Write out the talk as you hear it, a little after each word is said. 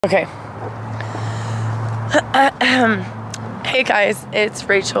Okay. Hey guys, it's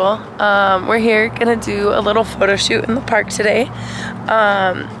Rachel. We're here gonna do a little photo shoot in the park today.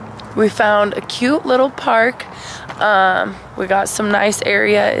 We found a cute little park. We got some nice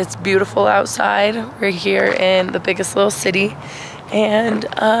area. It's beautiful outside. We're here in the biggest little city, and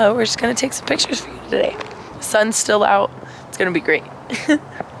we're just gonna take some pictures for you today. The sun's still out. It's gonna be great.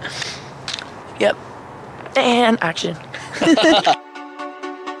 Yep. And action.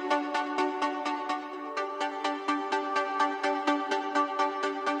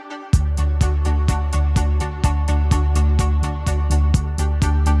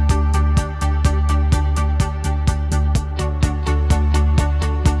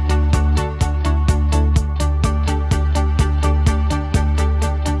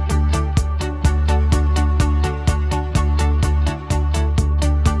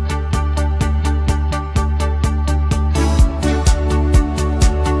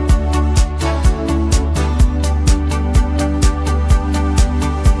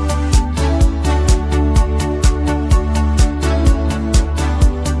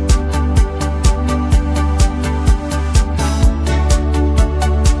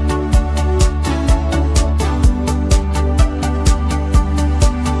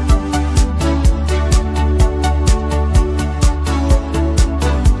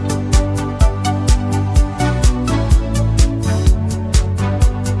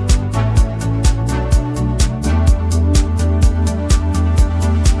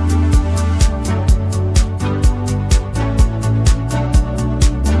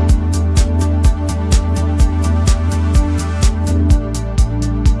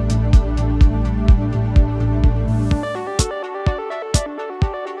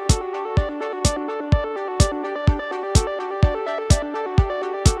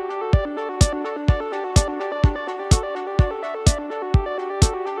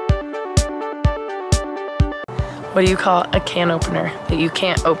 What do you call a can opener that you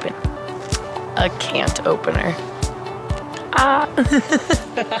can't open? A can't opener. Ah.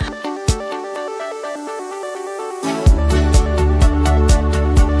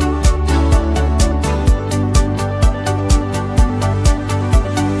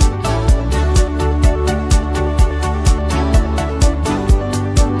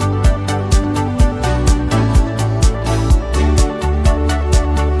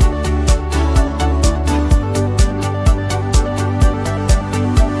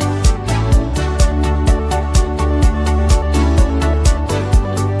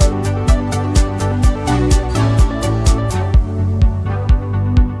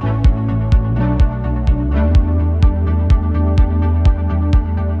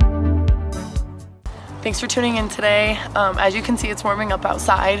 Thanks for tuning in today. As you can see, it's warming up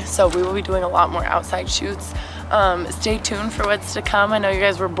outside, so we will be doing a lot more outside shoots. Stay tuned for what's to come. I know you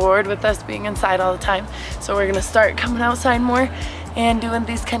guys were bored with us being inside all the time, so we're gonna start coming outside more and doing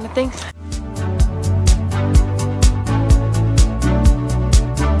these kind of things.